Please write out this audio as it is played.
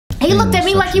He looked at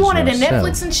me like he wanted to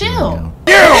Netflix and chill.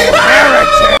 You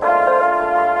heretic!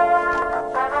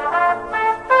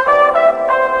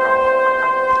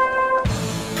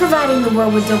 Providing the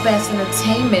world with dope-ass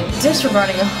entertainment,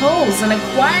 disregarding hoes, and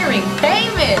acquiring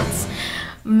payments.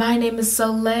 My name is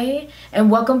Soleil,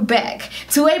 and welcome back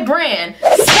to a brand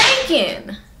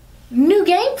spanking new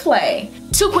gameplay.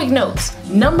 2 quick notes.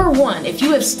 Number 1, if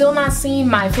you have still not seen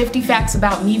my 50 Facts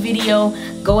About Me video,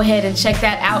 go ahead and check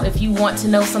that out if you want to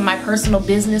know some of my personal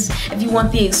business. If you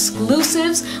want the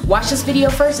exclusives, watch this video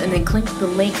first and then click the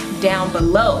link down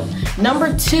below.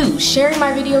 Number 2, sharing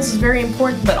my videos is very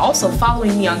important, but also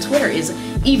following me on Twitter is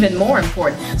even more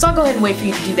important. So I'll go ahead and wait for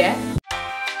you to do that.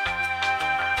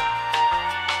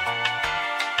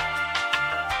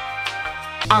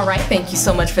 Alright, thank you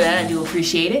so much for that, I do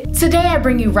appreciate it. Today I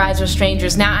bring you Rise of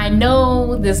Strangers. Now I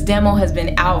know this demo has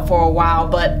been out for a while,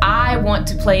 but I want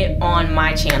to play it on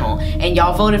my channel. And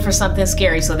y'all voted for something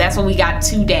scary, so that's what we got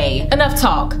today. Enough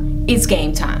talk, it's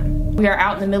game time. We are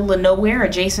out in the middle of nowhere,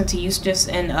 adjacent to Eustace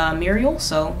and Muriel,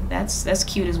 so that's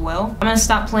cute as well. I'm gonna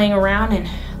stop playing around and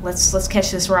let's catch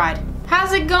this ride.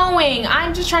 How's it going?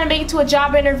 I'm just trying to make it to a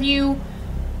job interview.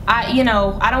 I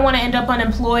don't want to end up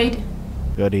unemployed.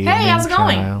 Good evening, hey, how's it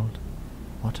going? child.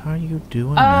 What are you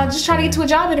doing? Just trying to get to a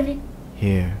job interview.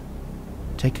 Here,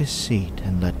 take a seat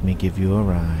and let me give you a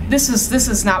ride. This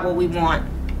is not what we want.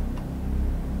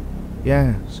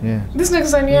 Yes. This nigga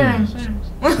said yes.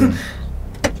 Yes.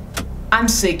 I'm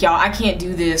sick, y'all. I can't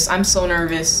do this. I'm so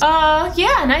nervous.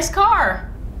 Yeah, nice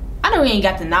car. I know he ain't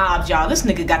got the knobs, y'all. This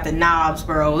nigga got the knobs,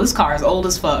 bro. This car is old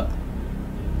as fuck.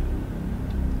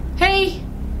 Hey,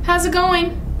 how's it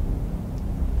going?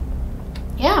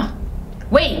 Yeah.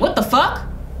 Wait, what the fuck?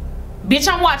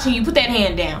 Bitch, I'm watching you. Put that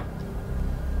hand down.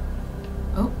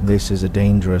 Oh. This is a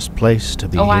dangerous place to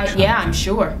be hitchhiking. Yeah, I'm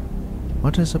sure.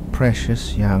 What is a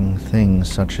precious young thing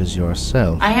such as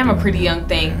yourself? I am a pretty young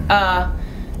thing.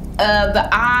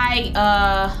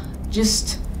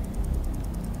 Just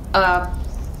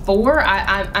 4.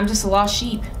 I'm just a lost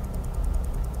sheep.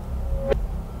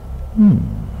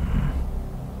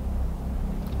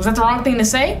 Was that the wrong thing to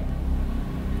say?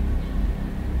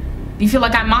 Do you feel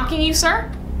like I'm mocking you,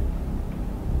 sir?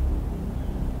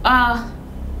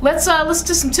 Let's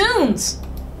do some tunes.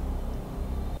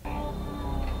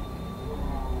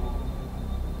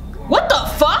 What the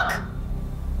fuck?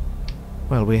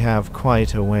 Well, we have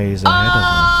quite a ways ahead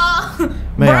of us.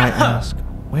 May I ask,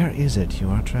 where is it you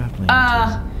are traveling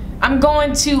to? I'm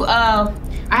going to, I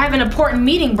have an important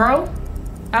meeting, bro.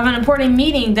 I have an important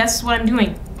meeting, that's what I'm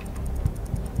doing.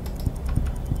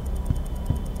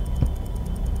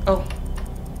 Oh.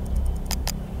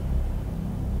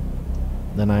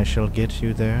 Then I shall get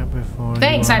you there before.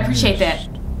 Thanks, I appreciate that.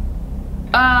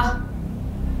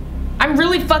 I'm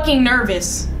really fucking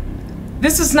nervous.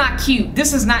 This is not cute.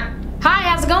 This is not. Hi,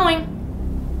 how's it going?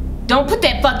 Don't put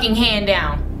that fucking hand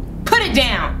down. Put it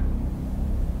down.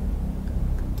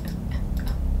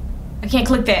 I can't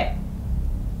click that.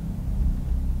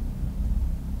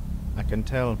 I can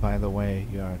tell by the way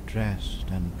you are dressed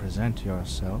and present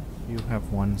yourself, you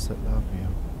have ones that love you.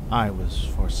 I was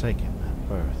forsaken at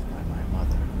birth by my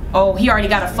mother. Oh, he already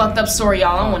got a fucked up story,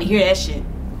 y'all. I don't want to hear that shit.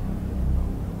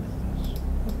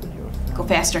 Go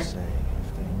faster.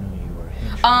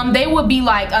 They would be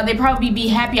like, they'd probably be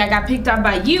happy I got picked up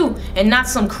by you and not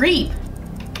some creep.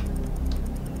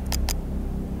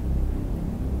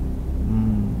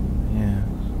 Yeah.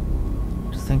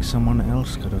 Do you think someone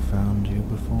else could have found you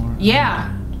before?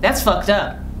 Yeah, that's fucked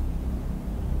up.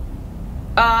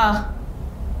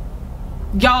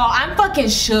 Y'all, I'm fucking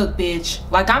shook, bitch.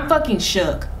 Like, I'm fucking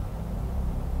shook.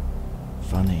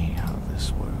 Funny how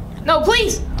this world... No,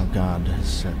 please! How God has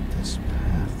set this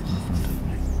path in front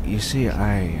of me. You see,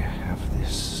 I have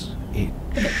this itch.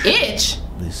 An itch?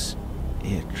 This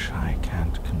itch I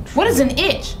can't control. What is an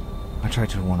itch? I try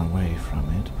to run away from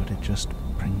it, but it just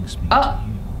brings me to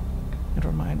you. It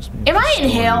reminds me of the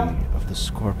story of the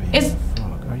scorpion and the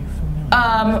frog. Are you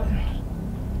familiar with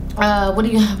it? What do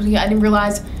you, I didn't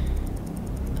realize.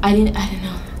 I didn't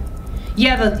know.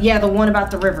 Yeah, the one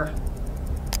about the river.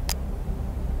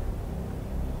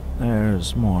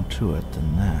 There's more to it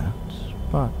than that,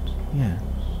 but yes.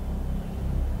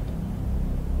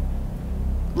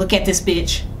 Look at this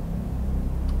bitch.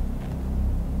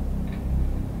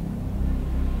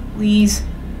 Please.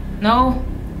 No.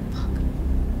 Fuck.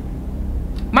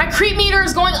 My creep meter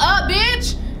is going up,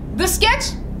 bitch! The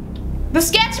sketch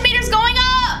meter's going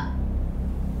up!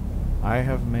 I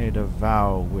have made a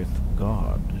vow with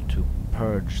God to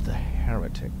purge the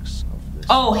heretics of this.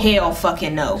 Oh, hell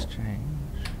fucking no. Exchange.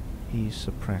 He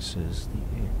suppresses the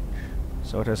itch.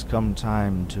 So it has come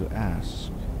time to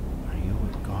ask,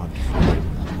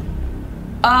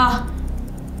 not find them.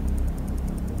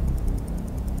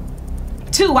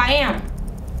 2, I am.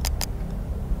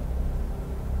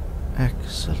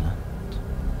 Excellent.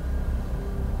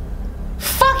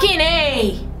 Fucking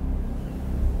A!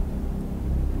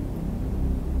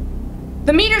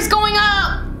 The meter's going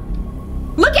up!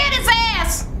 Look at his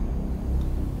ass!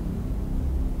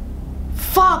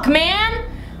 Fuck, man!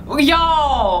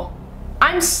 Y'all!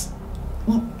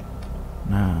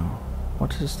 Now,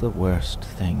 what is the worst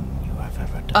thing you have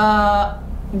ever done?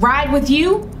 Ride with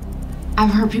you? I've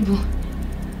heard people...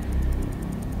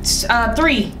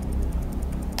 3.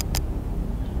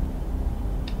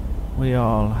 We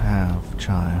all have,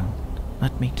 child.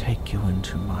 Let me take you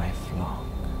into my flock.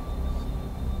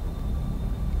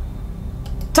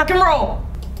 Tuck and roll!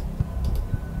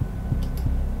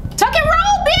 Tuck and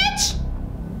roll, bitch!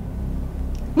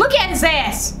 Look at his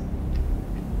ass!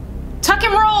 Tuck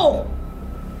and roll!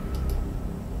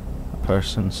 A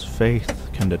person's faith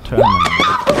can determine...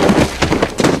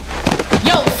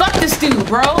 Yo, fuck this dude,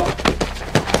 bro!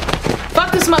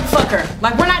 Fuck this motherfucker!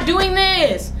 Like, we're not doing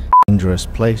this! Dangerous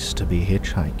place to be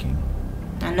hitchhiking.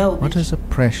 I know, bitch. What is a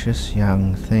precious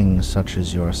young thing such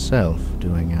as yourself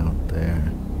doing out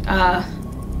there?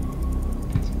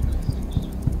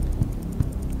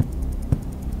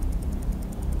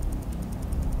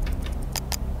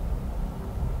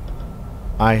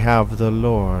 I have the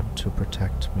Lord to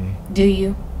protect me. Do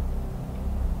you?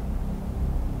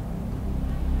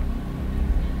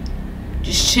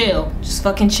 Just chill. Just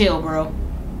fucking chill, bro.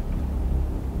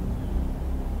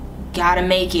 Gotta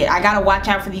make it. I gotta watch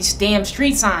out for these damn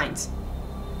street signs.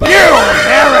 You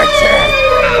heretic!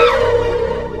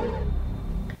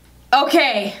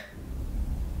 Okay.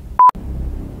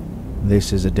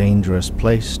 This is a dangerous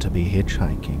place to be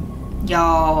hitchhiking.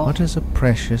 Y'all. What is a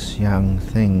precious young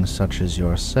thing such as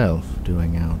yourself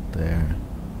doing out there?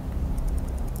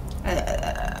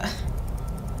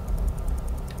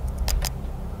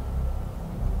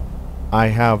 I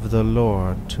have the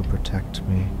Lord to protect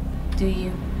me. Do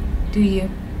you? Do you?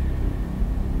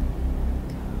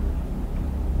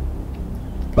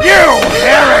 You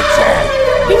heretic!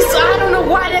 I don't know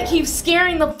why that keeps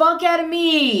scaring the fuck out of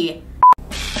me.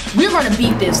 We're gonna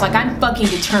beat this. Like, I'm fucking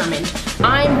determined.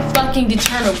 I'm fucking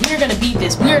determined. We're gonna beat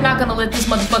this. We're not gonna let this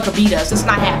motherfucker beat us. It's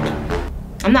not happening.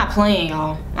 I'm not playing,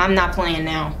 y'all. I'm not playing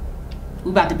now.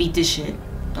 We about to beat this shit.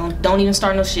 Don't even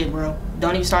start no shit, bro.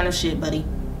 Don't even start no shit, buddy.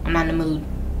 I'm not in the mood.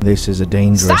 This is a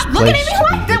dangerous place to be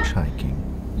like hitchhiking.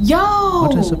 Yo!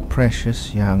 What is a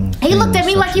precious young thing? He looked at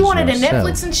me like he wanted to yourself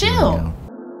Netflix and chill.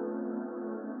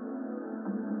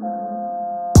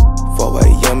 For a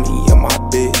yummy, yeah, my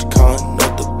bitch con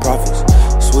up the profits.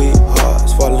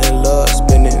 Sweethearts fall in love,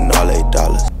 spending all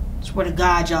 $8. Swear to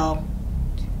God, y'all.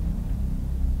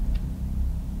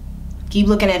 Keep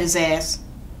looking at his ass.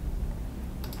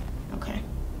 Okay.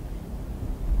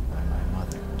 By my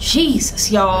mother. Jesus,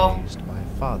 y'all. Raised by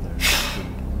father.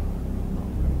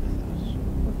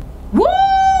 Woo!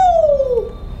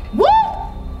 Woo!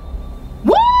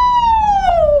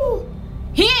 Woo!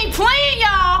 He ain't playing,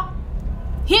 y'all.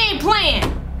 He ain't playing.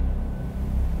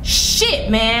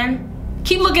 Shit, man.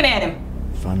 Keep looking at him.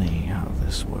 Funny how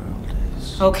this world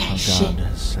is. Okay, how shit. God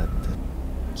has said that.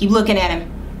 Keep looking at him.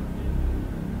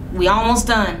 We almost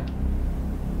done.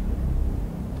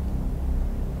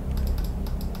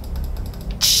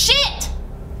 Shit!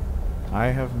 I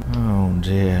have... Oh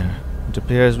dear. It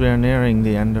appears we are nearing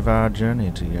the end of our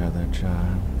journey together,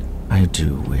 child. I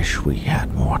do wish we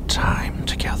had more time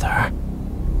together.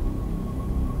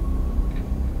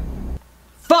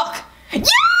 Fuck! Yay!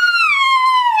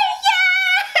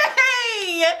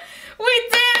 Yay! We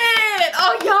did it!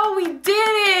 Oh, y'all, we did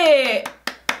it!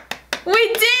 We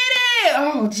did it!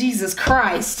 Oh, Jesus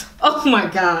Christ. Oh, my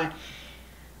God.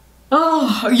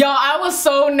 Oh, y'all, I was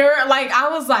so nerd. Like, I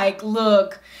was like,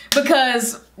 look,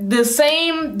 because the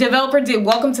same developer did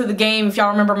Welcome to the Game, if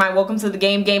y'all remember my Welcome to the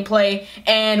Game gameplay,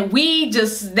 and we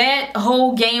just, that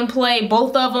whole gameplay,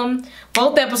 both of them,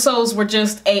 both episodes were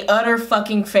just a utter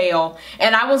fucking fail.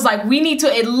 And I was like, we need to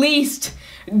at least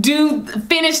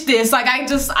finish this. Like,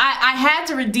 I had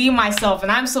to redeem myself,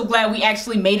 and I'm so glad we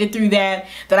actually made it through that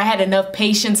I had enough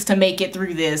patience to make it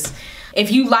through this. If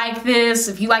you like this,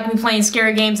 if you like me playing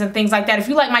scary games and things like that, if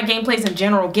you like my gameplays in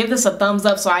general, give this a thumbs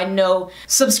up so I know.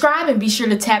 Subscribe and be sure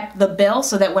to tap the bell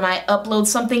so that when I upload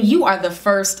something, you are the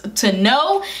first to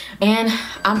know. And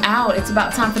I'm out. It's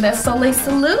about time for that Soleil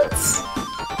salute.